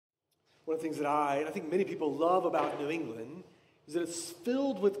One of the things that I think many people love about New England is that it's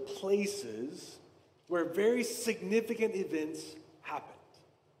filled with places where very significant events happened.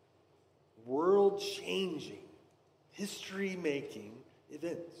 World-changing, history-making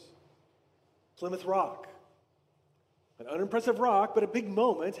events. Plymouth Rock. An unimpressive rock, but a big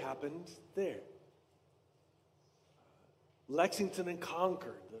moment happened there. Lexington and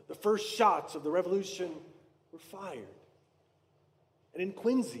Concord. The first shots of the Revolution were fired. And in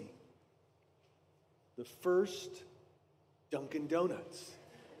Quincy, the first Dunkin' Donuts.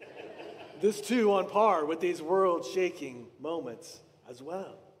 This too on par with these world-shaking moments as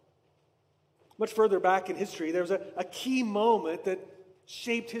well. Much further back in history, there was a key moment that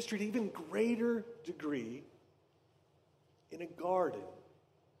shaped history to even greater degree in a garden.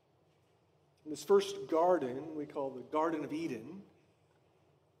 In this first garden, we call the Garden of Eden,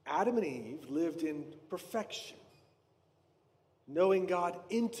 Adam and Eve lived in perfection, knowing God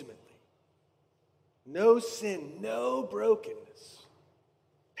intimately. No sin, no brokenness.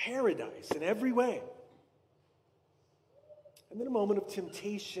 Paradise in every way. And then a moment of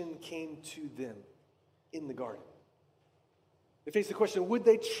temptation came to them in the garden. They faced the question, would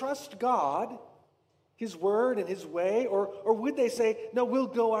they trust God, His word and His way, or would they say, no, we'll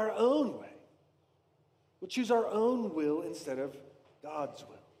go our own way? We'll choose our own will instead of God's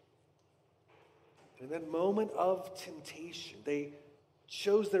will. And in that moment of temptation, they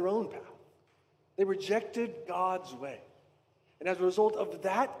chose their own path. They rejected God's way. And as a result of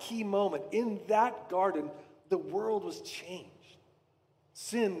that key moment in that garden, the world was changed.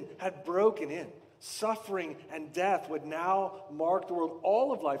 Sin had broken in. Suffering and death would now mark the world.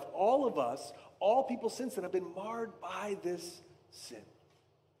 All of life, all of us, all people since then have been marred by this sin.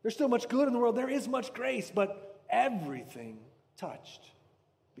 There's still much good in the world. There is much grace, but everything touched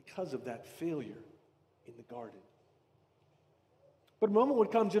because of that failure in the garden. But a moment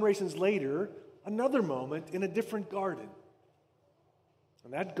would come generations later, another moment in a different garden.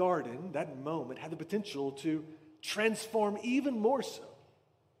 And that garden, that moment, had the potential to transform even more so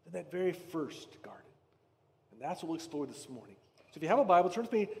than that very first garden. And that's what we'll explore this morning. So if you have a Bible, turn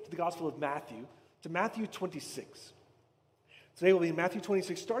with me to the Gospel of Matthew, to Matthew 26. Today we'll be in Matthew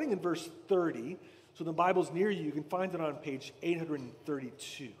 26, starting in verse 30. So the Bible's near you. You can find it on page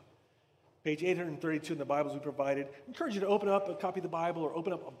 832. Page 832 in the Bibles we provided. I encourage you to open up a copy of the Bible or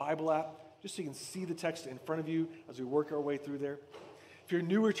open up a Bible app just so you can see the text in front of you as we work our way through there. If you're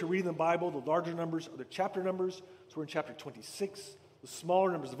newer to reading the Bible, the larger numbers are the chapter numbers. So we're in chapter 26. The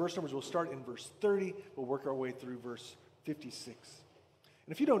smaller numbers, the verse numbers, will start in verse 30. We'll work our way through verse 56.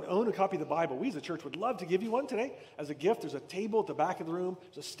 And if you don't own a copy of the Bible, we as a church would love to give you one today as a gift. There's a table at the back of the room.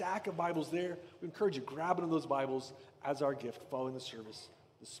 There's a stack of Bibles there. We encourage you to grab one of those Bibles as our gift following the service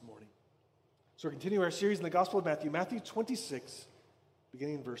this morning. So we're continuing our series in the Gospel of Matthew, Matthew 26,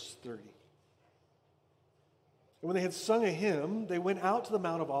 beginning in verse 30. And when they had sung a hymn, they went out to the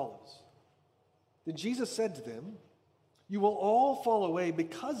Mount of Olives. Then Jesus said to them, "You will all fall away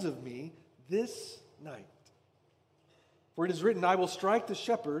because of me this night. For it is written, I will strike the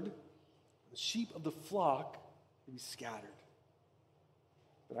shepherd, and the sheep of the flock will be scattered.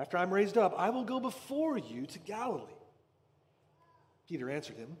 But after I'm raised up, I will go before you to Galilee." Peter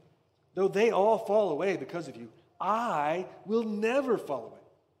answered him, "Though they all fall away because of you, I will never fall away."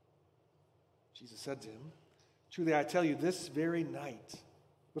 Jesus said to him, "Truly I tell you, this very night,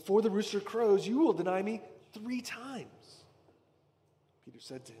 before the rooster crows, you will deny me 3 times. Peter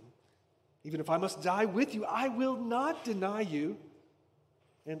said to him, "Even if I must die with you, I will not deny you."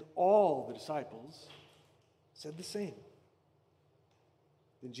 And all the disciples said the same.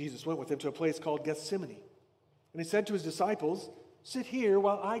 Then Jesus went with them to a place called Gethsemane. And he said to his disciples, "Sit here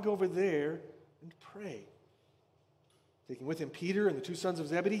while I go over there and pray." Taking with him Peter and the 2 sons of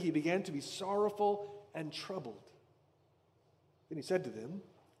Zebedee, he began to be sorrowful and troubled. Then he said to them,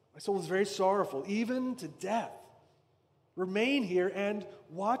 "My soul is very sorrowful, even to death. Remain here and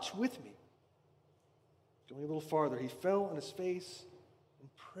watch with me." Going a little farther, he fell on his face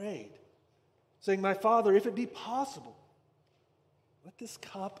and prayed, saying, "My Father, if it be possible, let this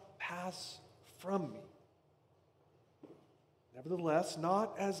cup pass from me. Nevertheless,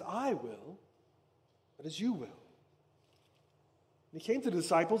 not as I will, but as you will." And he came to the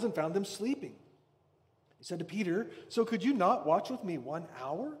disciples and found them sleeping. He said to Peter, "So could you not watch with me 1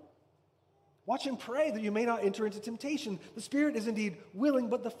 hour? Watch and pray that you may not enter into temptation. The spirit is indeed willing,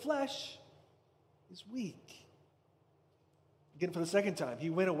 but the flesh is weak." Again, for the second time,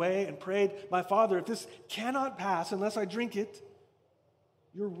 he went away and prayed, "My Father, if this cannot pass unless I drink it,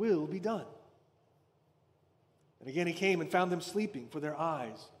 your will be done." And again he came and found them sleeping, for their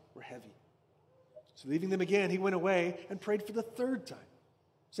eyes were heavy. So leaving them again, he went away and prayed for the 3rd time.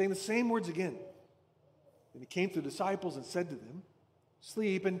 saying the same words again. Then he came to the disciples and said to them,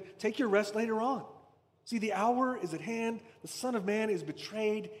 "Sleep and take your rest later on. See, the hour is at hand. The Son of Man is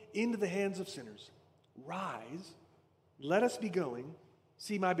betrayed into the hands of sinners. Rise, let us be going.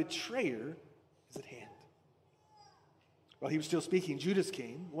 See, my betrayer is at hand." While he was still speaking, Judas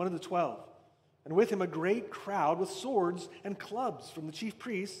came, one of the 12, and with him a great crowd with swords and clubs from the chief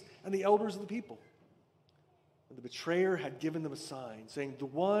priests and the elders of the people. And the betrayer had given them a sign, saying, "The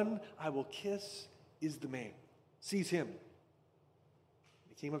one I will kiss is the man. Seize him."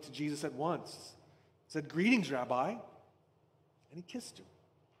 He came up to Jesus at once, said, "Greetings, Rabbi," and he kissed him.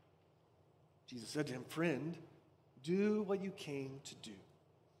 Jesus said to him, "Friend, do what you came to do."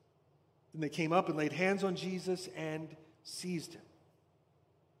 Then they came up and laid hands on Jesus and seized him.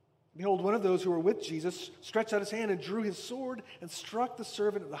 Behold, one of those who were with Jesus stretched out his hand and drew his sword and struck the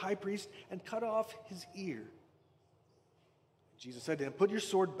servant of the high priest and cut off his ear. Jesus said to him, "Put your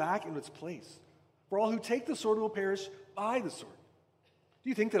sword back in its place, for all who take the sword will perish by the sword. Do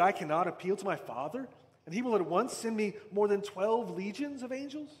you think that I cannot appeal to my Father, and he will at once send me more than 12 legions of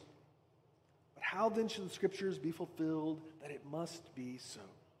angels? But how then should the scriptures be fulfilled that it must be so?"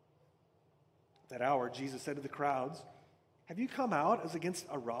 At that hour, Jesus said to the crowds, "Have you come out as against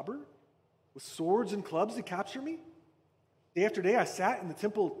a robber, with swords and clubs to capture me? Day after day I sat in the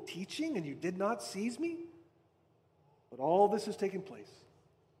temple teaching, and you did not seize me? But all this has taken place,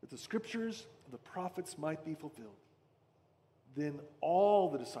 that the scriptures of the prophets might be fulfilled." Then all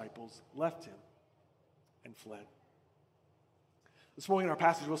the disciples left him and fled. This morning in our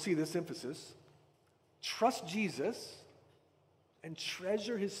passage, we'll see this emphasis: trust Jesus and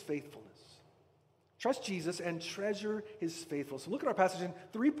treasure his faithfulness. Trust Jesus and treasure his faithfulness. So look at our passage in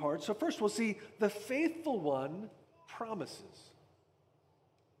 3 parts. So first we'll see the faithful one promises.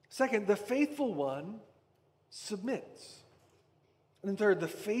 Second, the faithful one submits. And then third, the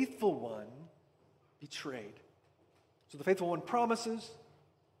faithful one betrayed. So the faithful one promises,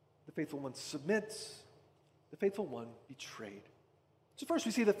 the faithful one submits, the faithful one betrayed. So first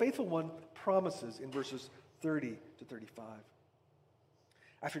we see the faithful one promises in verses 30 to 35.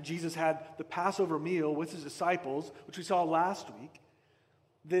 After Jesus had the Passover meal with his disciples, which we saw last week,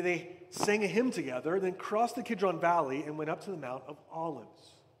 they sang a hymn together, then crossed the Kidron Valley and went up to the Mount of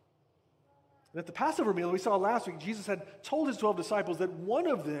Olives. And at the Passover meal we saw last week, Jesus had told his 12 disciples that one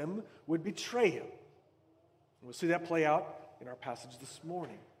of them would betray him. And we'll see that play out in our passage this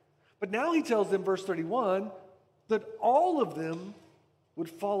morning. But now he tells them, verse 31, that all of them would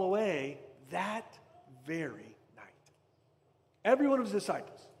fall away that very night. Every one of his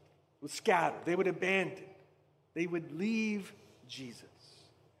disciples would scatter. They would abandon. They would leave Jesus.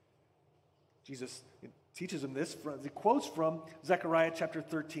 Jesus teaches them this. He quotes from Zechariah chapter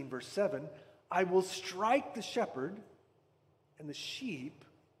 13, verse 7, "I will strike the shepherd, and the sheep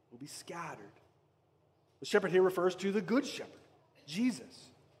will be scattered." The shepherd here refers to the good shepherd, Jesus.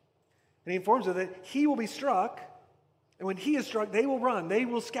 And he informs them that he will be struck, and when he is struck, they will run, they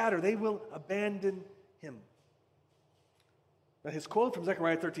will scatter, they will abandon him. Now his quote from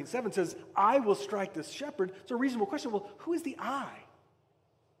Zechariah 13:7 says, "I will strike the shepherd." So a reasonable question, well, who is the I?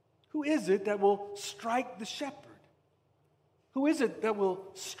 Who is it that will strike the shepherd? Who is it that will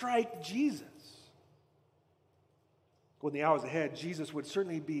strike Jesus? Well, in the hours ahead, Jesus would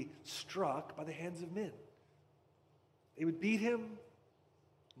certainly be struck by the hands of men. They would beat him,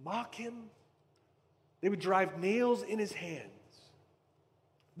 mock him. They would drive nails in his hands.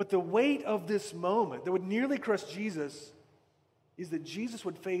 But the weight of this moment that would nearly crush Jesus is that Jesus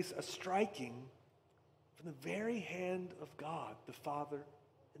would face a striking from the very hand of God, the Father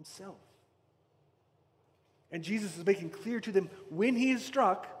himself. And Jesus is making clear to them, when he is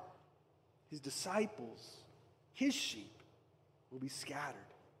struck, his disciples, his sheep, will be scattered.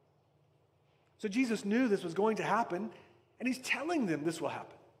 So Jesus knew this was going to happen, and he's telling them this will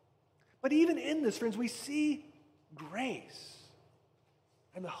happen. But even in this, friends, we see grace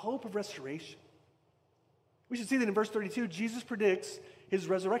and the hope of restoration. We should see that in verse 32, Jesus predicts his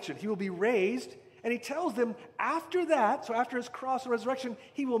resurrection. He will be raised, and he tells them after that, so after his cross and resurrection,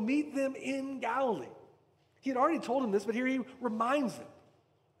 he will meet them in Galilee. He had already told them this, but here he reminds them.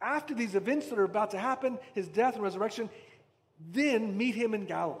 After these events that are about to happen, his death and resurrection, then meet him in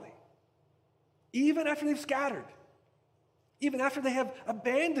Galilee. Even after they've scattered, even after they have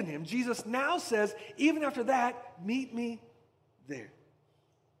abandoned him, Jesus now says, even after that, meet me there.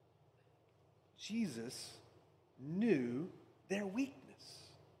 Jesus knew their weakness.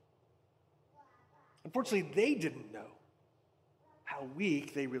 Unfortunately, they didn't know how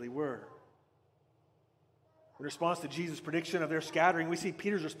weak they really were. In response to Jesus' prediction of their scattering, we see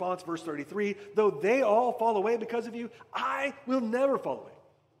Peter's response, verse 33, "Though they all fall away because of you, I will never fall away.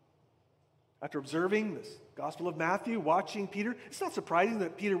 After observing this Gospel of Matthew, watching Peter, it's not surprising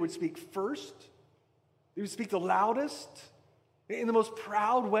that Peter would speak first. He would speak the loudest, in the most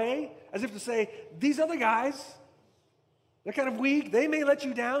proud way, as if to say, these other guys, they're kind of weak. They may let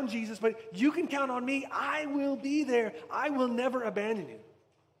you down, Jesus, but you can count on me. I will be there. I will never abandon you.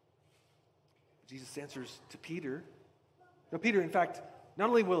 Jesus answers to Peter. Now, Peter, in fact, not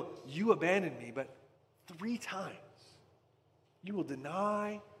only will you abandon me, but 3 times you will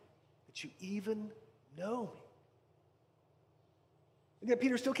deny that you even know me. And yet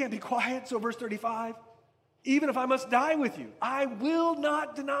Peter still can't be quiet. So verse 35, even if I must die with you, I will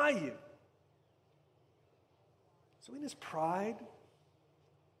not deny you. So in his pride,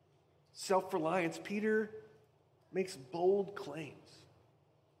 self-reliance, Peter makes bold claims.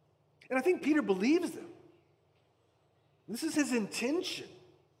 And I think Peter believes them. This is his intention.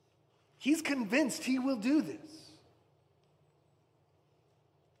 He's convinced he will do this.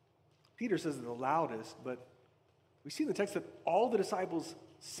 Peter says it the loudest, but we see in the text that all the disciples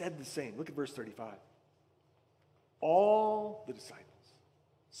said the same. Look at verse 35. All the disciples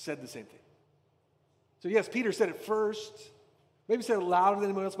said the same thing. So yes, Peter said it first, maybe said it louder than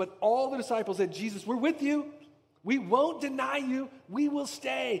anyone else, but all the disciples said, Jesus, we're with you. We won't deny you. We will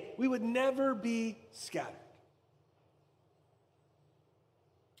stay. We would never be scattered.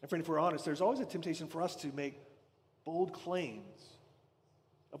 And friend, if we're honest, there's always a temptation for us to make bold claims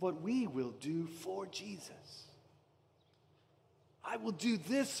of what we will do for Jesus. I will do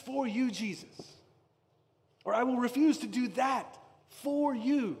this for you, Jesus. Or I will refuse to do that for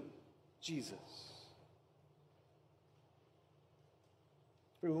you, Jesus.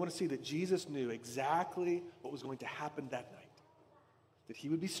 We want to see that Jesus knew exactly what was going to happen that night. That he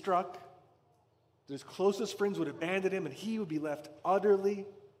would be struck, that his closest friends would abandon him, and he would be left utterly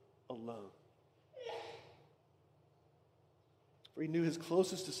alone. For he knew his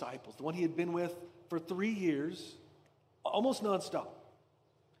closest disciples, the one he had been with for 3 years, almost nonstop,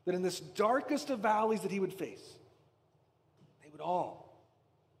 that in this darkest of valleys that he would face, they would all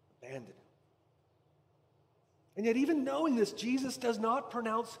abandon him. And yet, even knowing this, Jesus does not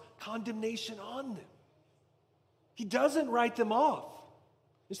pronounce condemnation on them. He doesn't write them off.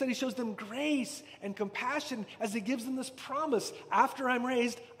 Instead, he shows them grace and compassion as he gives them this promise: after I'm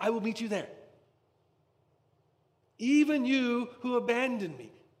raised, I will meet you there. Even you who abandoned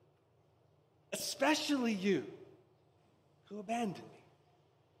me, especially you who abandoned me,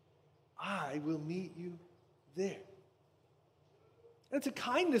 I will meet you there. And it's a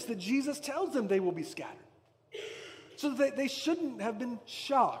kindness that Jesus tells them they will be scattered, so that they shouldn't have been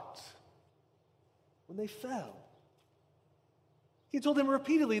shocked when they fell. He told them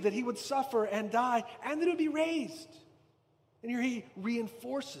repeatedly that he would suffer and die and that he would be raised. And here he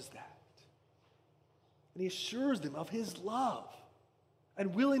reinforces that. And he assures them of his love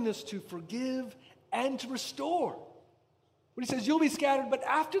and willingness to forgive and to restore. When he says, you'll be scattered, but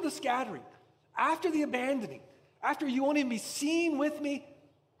after the scattering, after the abandoning, after you won't even be seen with me,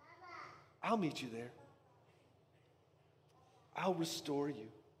 I'll meet you there. I'll restore you.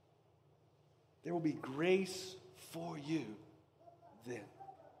 There will be grace for you then.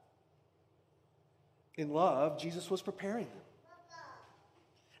 In love, Jesus was preparing them.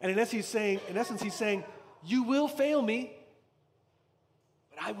 And in essence, he's saying, you will fail me,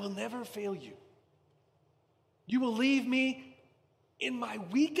 but I will never fail you. You will leave me in my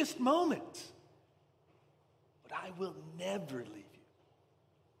weakest moment, but I will never leave you,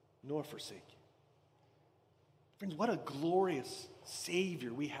 nor forsake you. Friends, what a glorious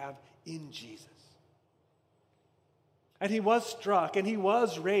Savior we have in Jesus. And he was struck, and he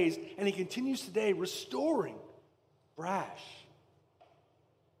was raised, and he continues today restoring brash,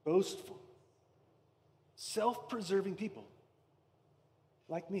 boastful, self-preserving people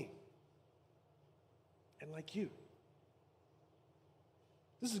like me and like you.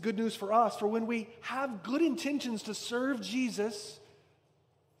 This is good news for us, for when we have good intentions to serve Jesus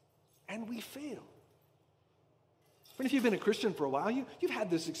and we fail. And if you've been a Christian for a while, you've had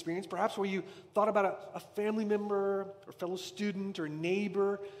this experience perhaps where you thought about a family member or fellow student or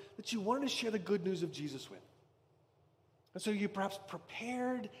neighbor that you wanted to share the good news of Jesus with. And so you perhaps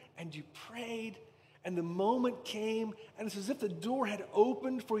prepared and you prayed, and the moment came, and it's as if the door had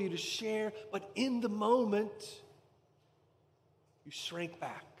opened for you to share, but in the moment, you shrank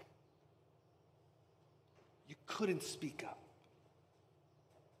back. You couldn't speak up.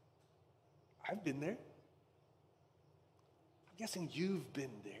 I've been there. I'm guessing you've been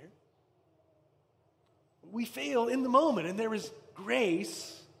there. We fail in the moment, and there is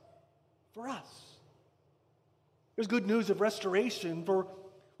grace for us. There's good news of restoration for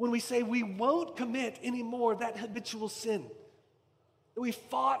when we say we won't commit anymore that habitual sin. that we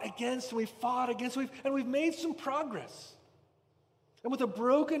fought against and we fought against, and we've made some progress. And with a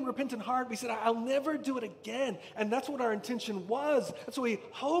broken, repentant heart, we said, I'll never do it again. And that's what our intention was. That's what we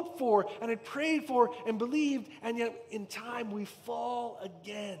hoped for and had prayed for and believed. And yet, in time, we fall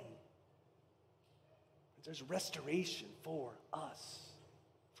again. There's restoration for us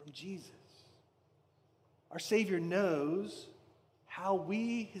from Jesus. Our Savior knows how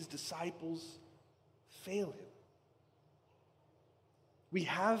we, his disciples, fail him. We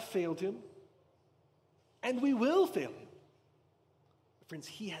have failed him, and we will fail him. Friends,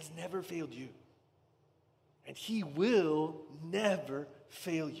 he has never failed you. And he will never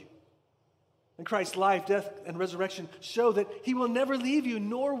fail you. And Christ's life, death, and resurrection show that he will never leave you,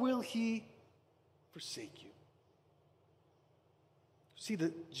 nor will he forsake you. See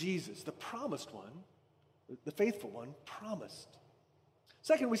that Jesus, the promised one, the faithful one, promised.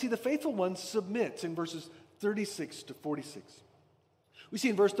 Second, we see the faithful one submits in verses 36 to 46. We see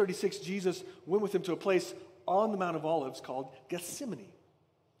in verse 36, Jesus went with him to a place on the Mount of Olives called Gethsemane.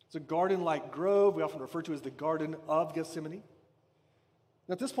 It's a garden-like grove we often refer to as the Garden of Gethsemane.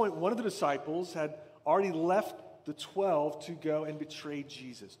 Now, at this point, one of the disciples had already left the 12 to go and betray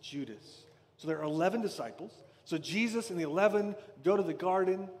Jesus, Judas. So there are 11 disciples. So Jesus and the 11 go to the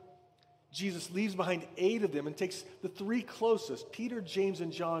garden. Jesus leaves behind 8 of them and takes the 3 closest, Peter, James,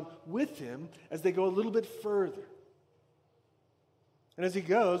 and John, with him as they go a little bit further. And as he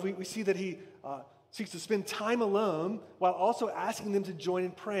goes, we see that he seeks to spend time alone while also asking them to join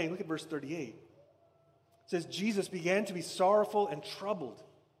in praying. Look at verse 38. It says, Jesus began to be sorrowful and troubled.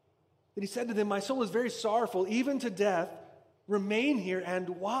 Then he said to them, my soul is very sorrowful, even to death. Remain here and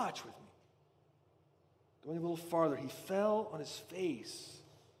watch with me. Going a little farther, he fell on his face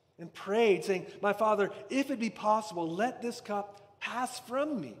and prayed, saying, my Father, if it be possible, let this cup pass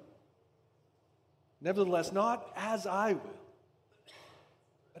from me. Nevertheless, not as I will,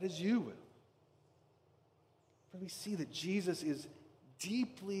 but as you will. For we see that Jesus is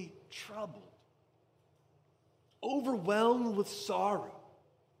deeply troubled, overwhelmed with sorrow,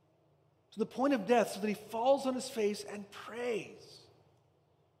 to the point of death, so that he falls on his face and prays.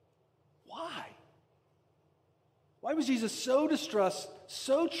 Why? Why was Jesus so distressed,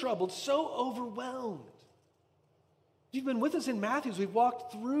 so troubled, so overwhelmed? If you've been with us in Matthew, as we've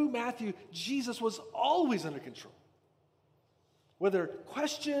walked through Matthew, Jesus was always under control. Whether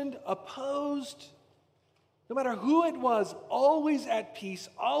questioned, opposed, no matter who it was, always at peace,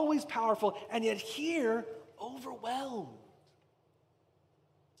 always powerful, and yet here, overwhelmed.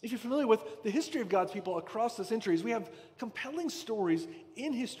 If you're familiar with the history of God's people across the centuries, we have compelling stories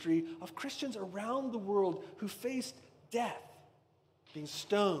in history of Christians around the world who faced death, being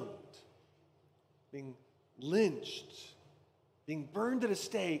stoned, being lynched, being burned at a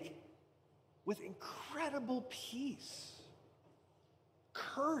stake, with incredible peace,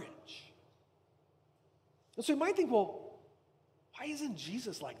 courage. And so you might think, well, why isn't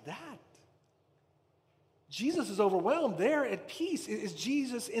Jesus like that? Jesus is overwhelmed there at peace. Is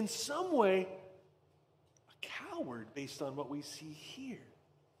Jesus in some way a coward based on what we see here?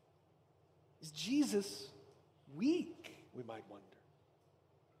 Is Jesus weak, we might wonder?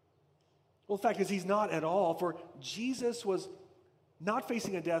 Well, the fact is he's not at all, for Jesus was not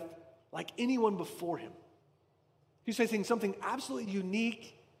facing a death like anyone before him. He's facing something absolutely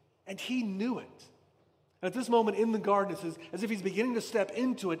unique, and he knew it. And at this moment in the garden, it's as if he's beginning to step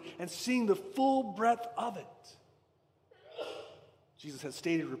into it and seeing the full breadth of it. Jesus has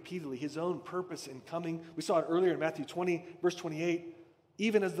stated repeatedly his own purpose in coming. We saw it earlier in Matthew 20, verse 28.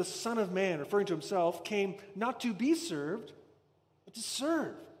 Even as the Son of Man, referring to himself, came not to be served, but to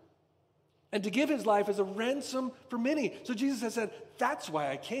serve, and to give his life as a ransom for many. So Jesus has said, that's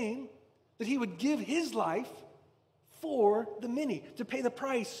why I came, that he would give his life for the many, to pay the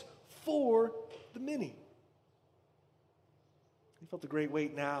price for the many. He felt the great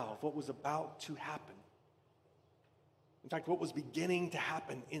weight now of what was about to happen. In fact, what was beginning to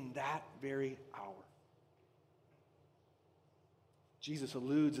happen in that very hour. Jesus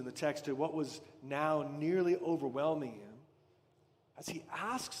alludes in the text to what was now nearly overwhelming him as he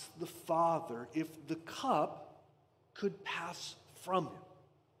asks the Father if the cup could pass from him.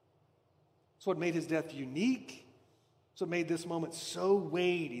 It's what made his death unique. It's what made this moment so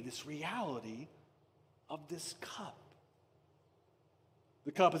weighty, this reality of this cup.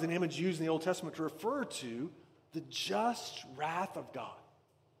 The cup is an image used in the Old Testament to refer to the just wrath of God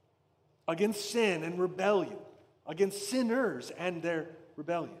against sin and rebellion, against sinners and their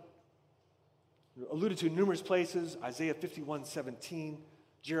rebellion. Alluded to in numerous places, Isaiah 51:17,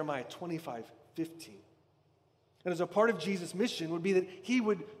 Jeremiah 25:15. And as a part of Jesus' mission would be that he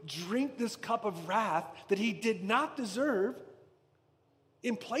would drink this cup of wrath that he did not deserve,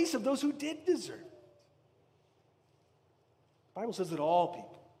 in place of those who did deserve it. The Bible says that all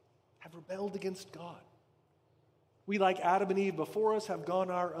people have rebelled against God. We, like Adam and Eve before us, have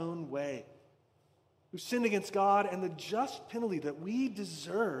gone our own way. We've sinned against God, and the just penalty that we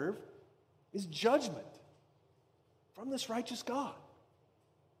deserve is judgment from this righteous God.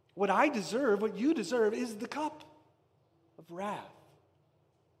 What I deserve, what you deserve, is the cup of wrath.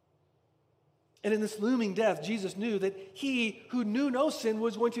 And in this looming death, Jesus knew that he who knew no sin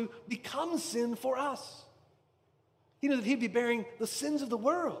was going to become sin for us. He knew that he'd be bearing the sins of the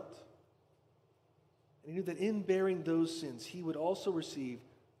world. And he knew that in bearing those sins, he would also receive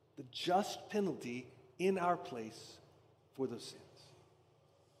the just penalty in our place for those sins.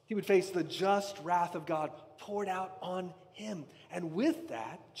 He would face the just wrath of God poured out on him. And with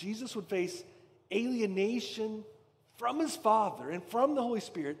that, Jesus would face alienation from his Father and from the Holy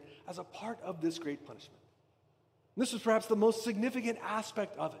Spirit as a part of this great punishment. And this was perhaps the most significant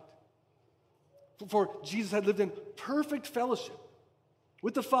aspect of it. For Jesus had lived in perfect fellowship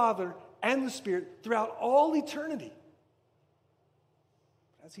with the Father and the Spirit throughout all eternity.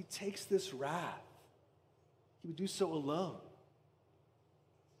 But as he takes this wrath, he would do so alone,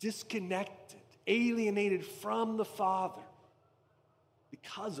 disconnected, alienated from the Father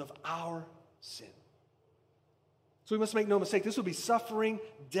because of our sin. So we must make no mistake, this would be suffering,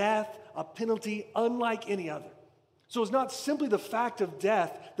 death, a penalty unlike any other. So it's not simply the fact of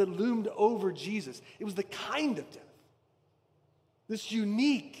death that loomed over Jesus. It was the kind of death, this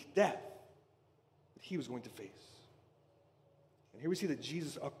unique death that he was going to face. And here we see that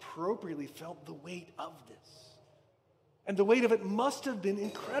Jesus appropriately felt the weight of this. And the weight of it must have been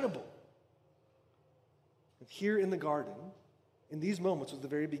incredible. And here in the garden, in these moments, was the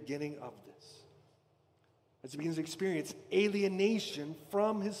very beginning of this. As he begins to experience alienation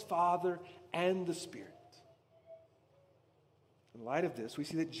from his Father and the Spirit. In light of this, we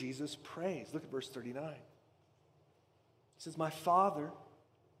see that Jesus prays. Look at verse 39. He says, "My Father,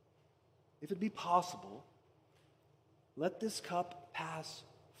 if it be possible, let this cup pass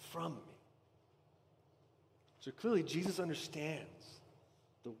from me." So clearly, Jesus understands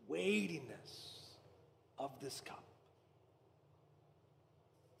the weightiness of this cup,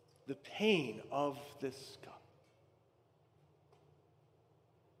 the pain of this cup.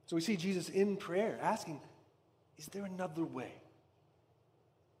 So we see Jesus in prayer asking, is there another way?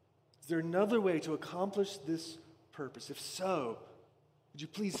 Is there another way to accomplish this purpose? If so, would you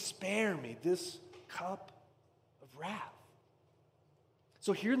please spare me this cup of wrath?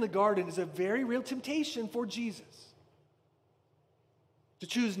 So here in the garden is a very real temptation for Jesus to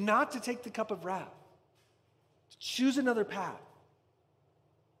choose not to take the cup of wrath, to choose another path.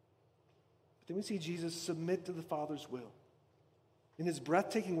 But then we see Jesus submit to the Father's will. In his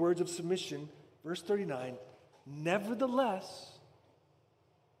breathtaking words of submission, verse 39, "Nevertheless,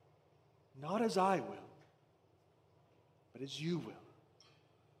 not as I will, but as you will."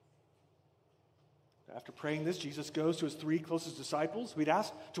 After praying this, Jesus goes to his 3 closest disciples, who he'd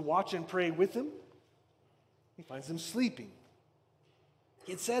asked to watch and pray with him. He finds them sleeping.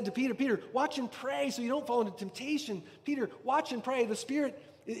 He had said to Peter, "Peter, watch and pray so you don't fall into temptation. Peter, watch and pray. The Spirit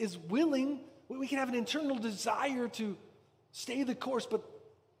is willing. We can have an internal desire to stay the course, but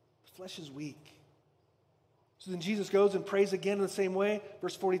the flesh is weak." So then Jesus goes and prays again in the same way.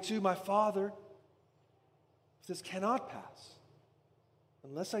 Verse 42, "My Father, if this cannot pass,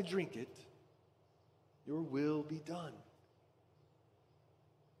 unless I drink it, your will be done."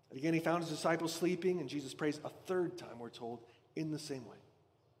 And again, he found his disciples sleeping, and Jesus prays a 3rd time, we're told, in the same way.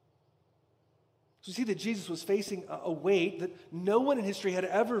 So you see that Jesus was facing a weight that no one in history had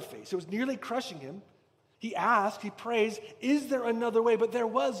ever faced. It was nearly crushing him. He asked, he prays, is there another way? But there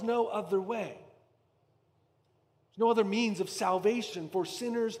was no other way. There's no other means of salvation for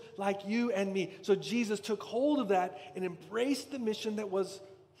sinners like you and me. So Jesus took hold of that and embraced the mission that was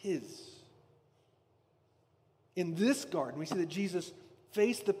his. In this garden, we see that Jesus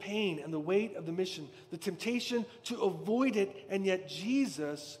faced the pain and the weight of the mission, the temptation to avoid it, and yet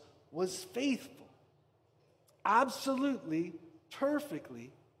Jesus was faithful. Absolutely,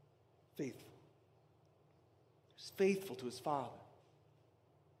 perfectly faithful. He was faithful to his Father.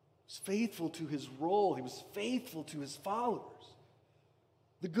 He was faithful to his role. He was faithful to his followers.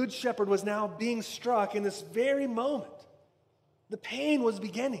 The Good Shepherd was now being struck in this very moment. The pain was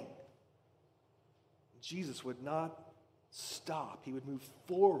beginning. Jesus would not stop. He would move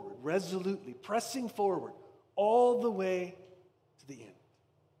forward, resolutely, pressing forward all the way to the end.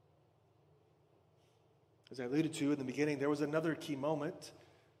 As I alluded to in the beginning, there was another key moment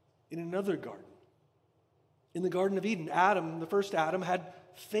in another garden. In the Garden of Eden, Adam, the first Adam, had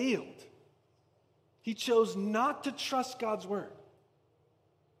failed. He chose not to trust God's word.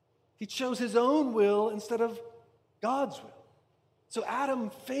 He chose his own will instead of God's will. So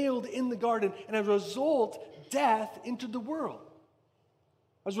Adam failed in the garden, and as a result, death entered the world.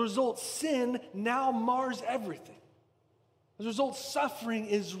 As a result, sin now mars everything. As a result, suffering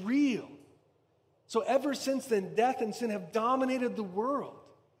is real. So ever since then, death and sin have dominated the world.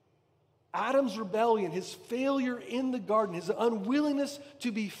 Adam's rebellion, his failure in the garden, his unwillingness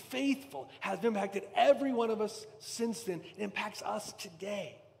to be faithful has impacted every one of us since then. It impacts us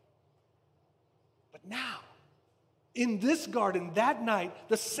today. But now, in this garden, that night,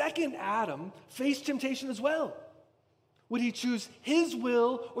 the second Adam faced temptation as well. Would he choose his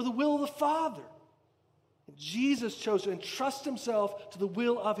will or the will of the Father? And Jesus chose to entrust himself to the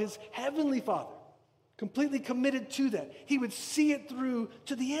will of his heavenly Father, completely committed to that. He would see it through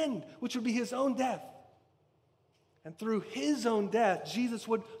to the end, which would be his own death. And through his own death, Jesus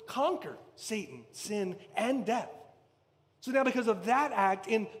would conquer Satan, sin, and death. So now because of that act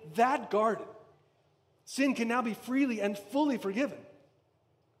in that garden, sin can now be freely and fully forgiven.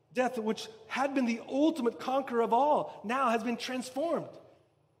 Death, which had been the ultimate conqueror of all, now has been transformed.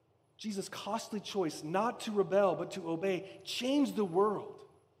 Jesus' costly choice not to rebel but to obey changed the world.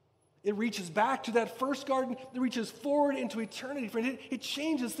 It reaches back to that first garden. It reaches forward into eternity. Friend, it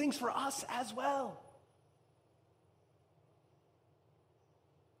changes things for us as well.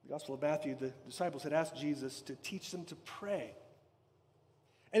 The Gospel of Matthew, the disciples had asked Jesus to teach them to pray.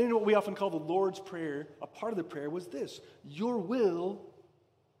 And in what we often call the Lord's Prayer, a part of the prayer was this: your will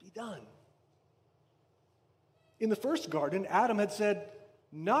be done. In the first garden, Adam had said,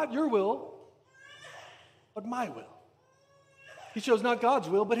 not your will, but my will. He chose not God's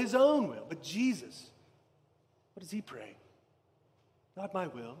will, but his own will. But Jesus, what does he pray? Not my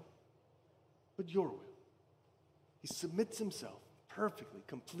will, but your will. He submits himself perfectly,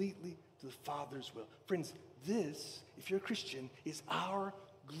 completely to the Father's will. Friends, this, if you're a Christian, is our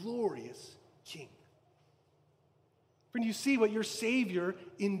glorious King. Friend, you see what your Savior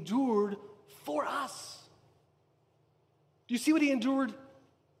endured for us. Do you see what he endured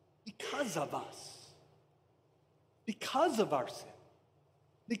because of us? Because of our sin,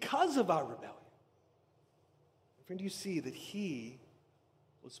 because of our rebellion. Friend, you see that he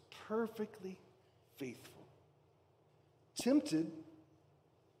was perfectly faithful, tempted,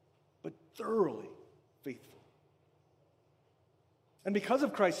 but thoroughly faithful. And because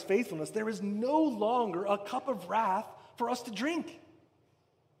of Christ's faithfulness, there is no longer a cup of wrath for us to drink.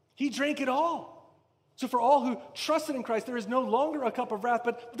 He drank it all. So for all who trusted in Christ, there is no longer a cup of wrath,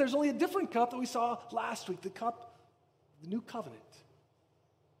 but there's only a different cup that we saw last week, the cup the new covenant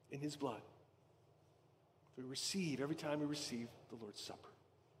in his blood. We receive every time we receive the Lord's Supper.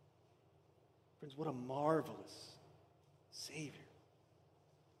 Friends, what a marvelous Savior.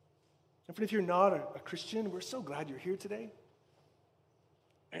 And friend, if you're not a Christian, we're so glad you're here today.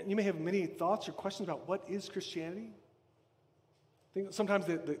 And you may have many thoughts or questions about what is Christianity. I think sometimes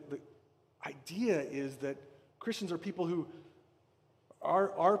the idea is that Christians are people who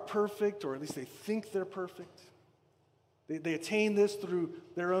are perfect, or at least they think they're perfect. They attain this through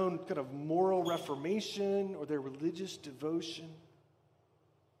their own kind of moral reformation or their religious devotion.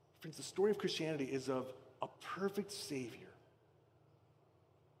 Friends, the story of Christianity is of a perfect Savior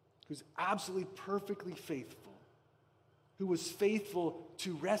who's absolutely perfectly faithful, who was faithful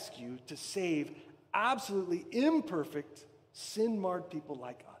to rescue, to save absolutely imperfect, sin-marred people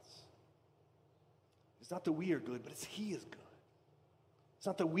like us. It's not that we are good, but it's he is good. It's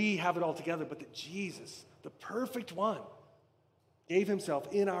not that we have it all together, but that Jesus, the perfect one, gave himself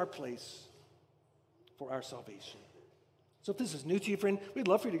in our place for our salvation. So if this is new to you, friend, we'd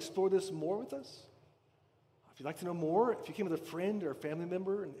love for you to explore this more with us. If you'd like to know more, if you came with a friend or a family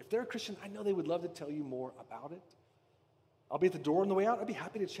member, and if they're a Christian, I know they would love to tell you more about it. I'll be at the door on the way out. I'd be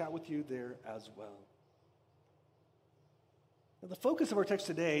happy to chat with you there as well. Now, the focus of our text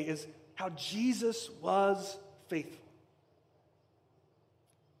today is how Jesus was faithful.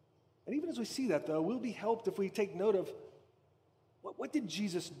 And even as we see that, though, we'll be helped if we take note of what did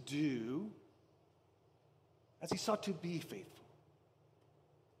Jesus do as he sought to be faithful.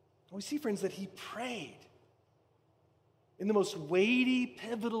 And we see, friends, that he prayed. In the most weighty,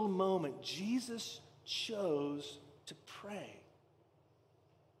 pivotal moment, Jesus chose to pray.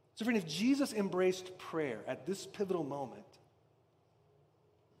 So, friend, if Jesus embraced prayer at this pivotal moment,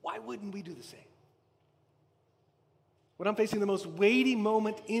 why wouldn't we do the same? When I'm facing the most weighty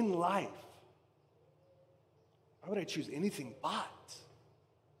moment in life, why would I choose anything but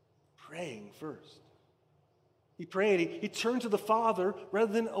praying first? He prayed, he turned to the Father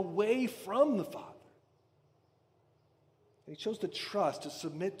rather than away from the Father. And he chose to trust, to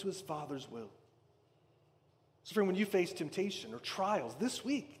submit to his Father's will. So friend, when you face temptation or trials this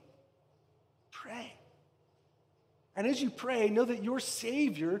week, Pray. And as you pray, know that your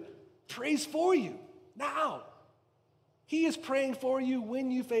Savior prays for you now. He is praying for you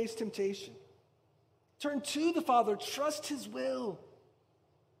when you face temptation. Turn to the Father. Trust His will.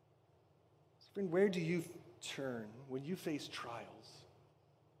 Friend, where do you turn when you face trials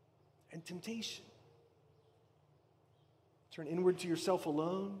and temptation? Turn inward to yourself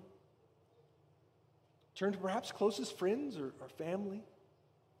alone? Turn to perhaps closest friends or family?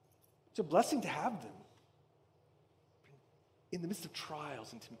 It's a blessing to have them. In the midst of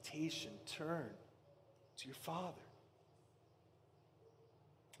trials and temptation, turn to your Father.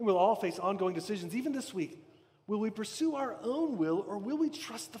 And we'll all face ongoing decisions, even this week. Will we pursue our own will, or will we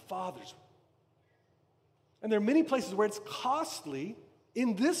trust the Father's will? And there are many places where it's costly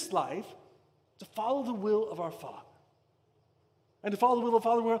in this life to follow the will of our Father. And to follow the will of the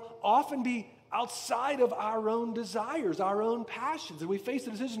Father will often be outside of our own desires, our own passions. And we face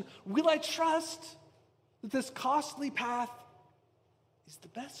the decision, will I trust that this costly path is the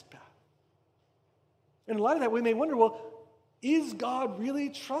best path? And in light of that, we may wonder, well, is God really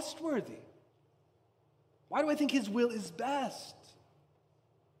trustworthy? Why do I think His will is best?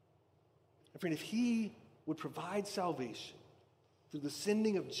 And friend, if He would provide salvation through the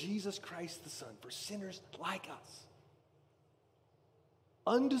sending of Jesus Christ the Son for sinners like us,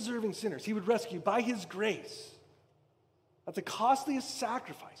 undeserving sinners, He would rescue by His grace at the costliest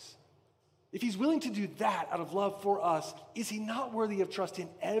sacrifice. If He's willing to do that out of love for us, is He not worthy of trust in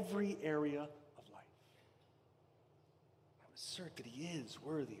every area of life? I would assert that He is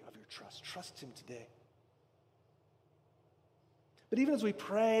worthy of your trust. Trust Him today. But even as we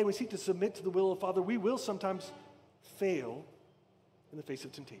pray and we seek to submit to the will of the Father, we will sometimes fail in the face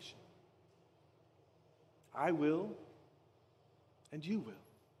of temptation. I will, and you will.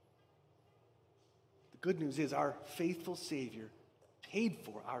 The good news is our faithful Savior paid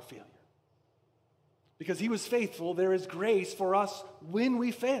for our failure. Because He was faithful, there is grace for us when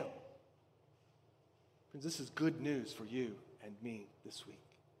we fail. Friends, this is good news for you and me this week.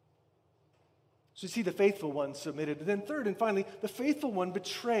 So you see the faithful one submitted. And then third and finally, the faithful one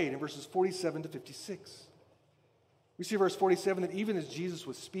betrayed in verses 47 to 56. We see verse 47 that even as Jesus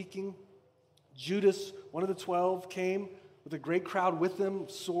was speaking, Judas, one of the 12, came with a great crowd with them,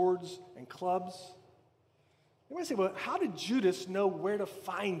 swords and clubs. You might say, well, how did Judas know where to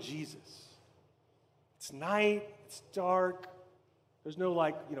find Jesus? It's night, it's dark. There's no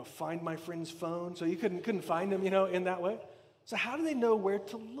find my friend's phone, so you couldn't find him, in that way. So how do they know where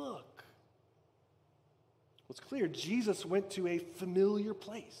to look? Well, it's clear Jesus went to a familiar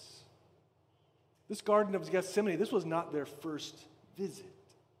place. This Garden of Gethsemane, this was not their first visit.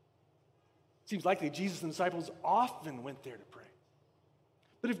 It seems likely Jesus and the disciples often went there to pray.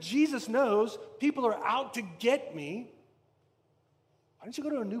 But if Jesus knows people are out to get me, why don't you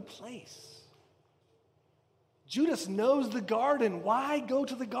go to a new place? Judas knows the garden. Why go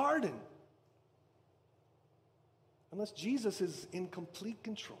to the garden? Unless Jesus is in complete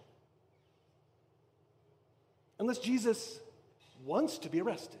control. Unless Jesus wants to be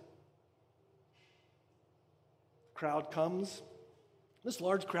arrested. The crowd comes. This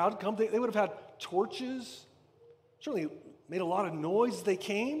large crowd comes. They would have had torches. Certainly made a lot of noise as they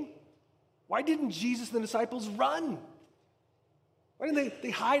came. Why didn't Jesus and the disciples run? Why didn't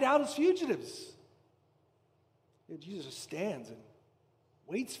they hide out as fugitives? Jesus just stands and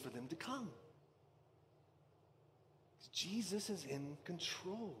waits for them to come. Jesus is in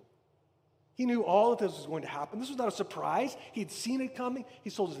control. He knew all that this was going to happen. This was not a surprise. He'd seen it coming. He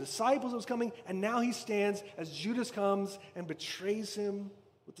told his disciples it was coming. And now he stands as Judas comes and betrays him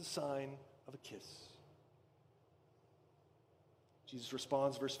with the sign of a kiss. Jesus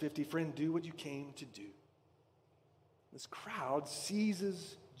responds, verse 50, friend, do what you came to do. This crowd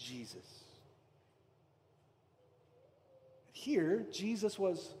seizes Jesus. Here, Jesus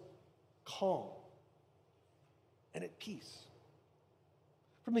was calm and at peace.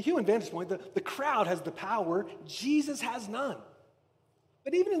 From a human vantage point, the crowd has the power. Jesus has none.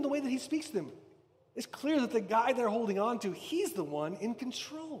 But even in the way that he speaks to them, it's clear that the guy they're holding on to, he's the one in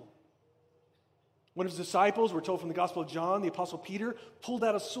control. One of his disciples, we're told from the Gospel of John, the Apostle Peter, pulled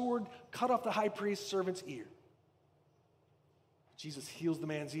out a sword, cut off the high priest's servant's ear. Jesus heals the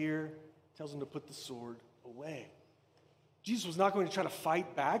man's ear, tells him to put the sword away. Jesus was not going to try to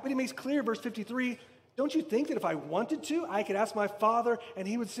fight back, but he makes clear, verse 53, don't you think that if I wanted to, I could ask my Father and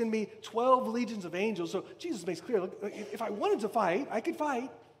he would send me 12 legions of angels? So Jesus makes clear, look, if I wanted to fight, I could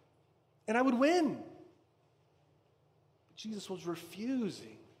fight and I would win. But Jesus was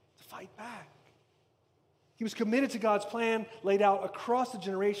refusing to fight back. He was committed to God's plan laid out across the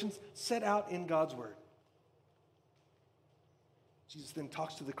generations, set out in God's word. Jesus then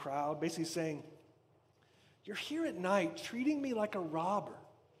talks to the crowd, basically saying, you're here at night treating me like a robber,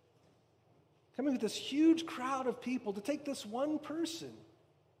 coming with this huge crowd of people to take this one person.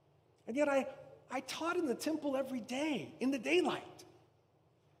 And yet I taught in the temple every day, in the daylight.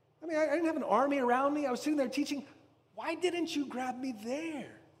 I mean, I didn't have an army around me. I was sitting there teaching. Why didn't you grab me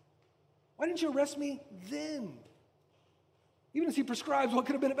there? Why didn't you arrest me then? Even as he prescribes what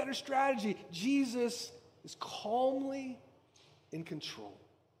could have been a better strategy, Jesus is calmly in control.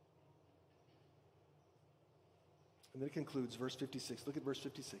 And then it concludes, verse 56. Look at verse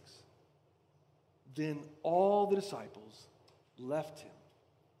 56. Then all the disciples left him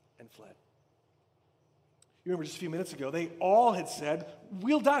and fled. You remember just a few minutes ago, they all had said,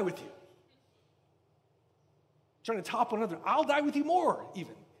 we'll die with you. Trying to top one another. I'll die with you more,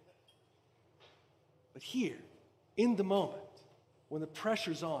 even. But here, in the moment, when the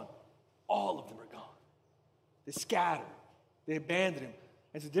pressure's on, all of them are gone. They scatter. They abandon him.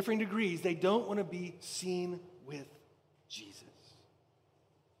 And to differing degrees, they don't want to be seen with Jesus.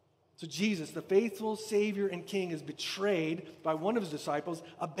 So Jesus, the faithful Savior and King, is betrayed by one of his disciples,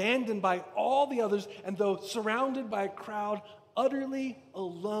 abandoned by all the others, and though surrounded by a crowd, utterly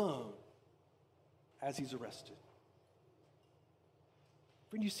alone as he's arrested.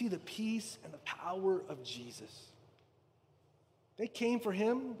 Friend, you see the peace and the power of Jesus. They came for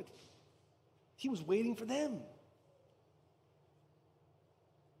him, but he was waiting for them.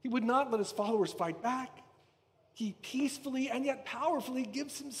 He would not let his followers fight back. He peacefully and yet powerfully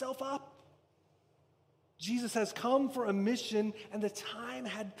gives himself up. Jesus has come for a mission, and the time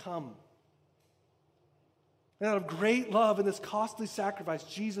had come. And out of great love and this costly sacrifice,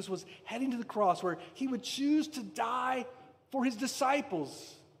 Jesus was heading to the cross where he would choose to die for his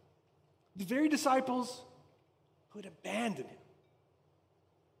disciples, the very disciples who had abandoned him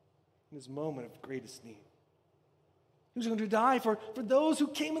in his moment of greatest need. He was going to die for those who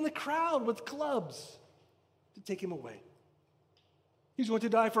came in the crowd with clubs to take him away. He's going to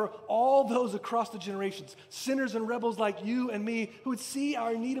die for all those across the generations, sinners and rebels like you and me, who would see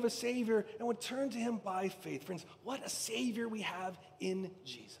our need of a Savior and would turn to him by faith. Friends, what a Savior we have in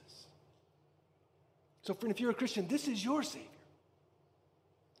Jesus. So, friend, if you're a Christian, this is your Savior.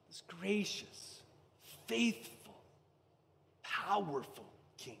 This gracious, faithful, powerful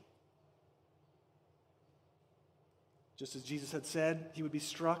King. Just as Jesus had said, he would be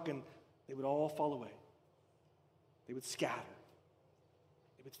struck and they would all fall away. They would scatter.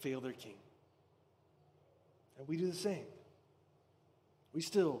 They would fail their King. And we do the same. We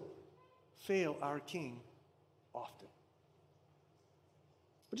still fail our King often.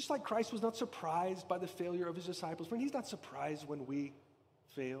 But just like Christ was not surprised by the failure of his disciples, friend, he's not surprised when we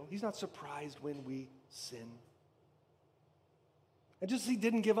fail. He's not surprised when we sin. And just as he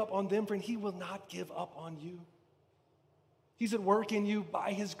didn't give up on them, friend, he will not give up on you. He's at work in you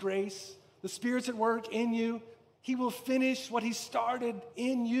by his grace. The Spirit's at work in you. He will finish what he started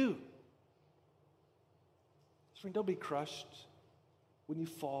in you. Friend, don't be crushed when you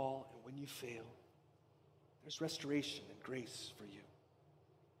fall and when you fail. There's restoration and grace for you.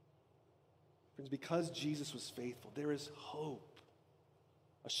 Friends, because Jesus was faithful, there is hope,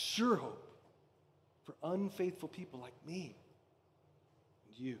 a sure hope for unfaithful people like me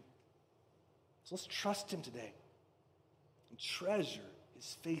and you. So let's trust him today and treasure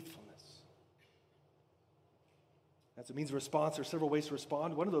his faithfulness. As a means of response, there are several ways to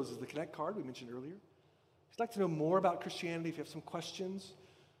respond. One of those is the Connect card we mentioned earlier. If you'd like to know more about Christianity, if you have some questions,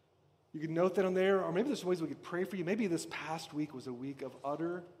 you can note that on there, or maybe there's some ways we could pray for you. Maybe this past week was a week of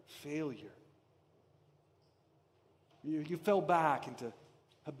utter failure. You fell back into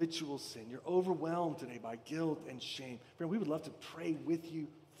habitual sin. You're overwhelmed today by guilt and shame. Friend, we would love to pray with you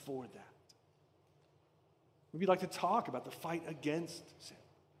for that. Maybe you'd like to talk about the fight against sin.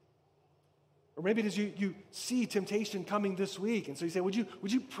 Or maybe it is you see temptation coming this week, and so you say, would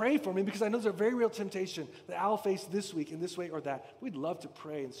you pray for me? Because I know there's a very real temptation that I'll face this week in this way or that. We'd love to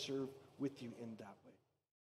pray and serve with you in that way.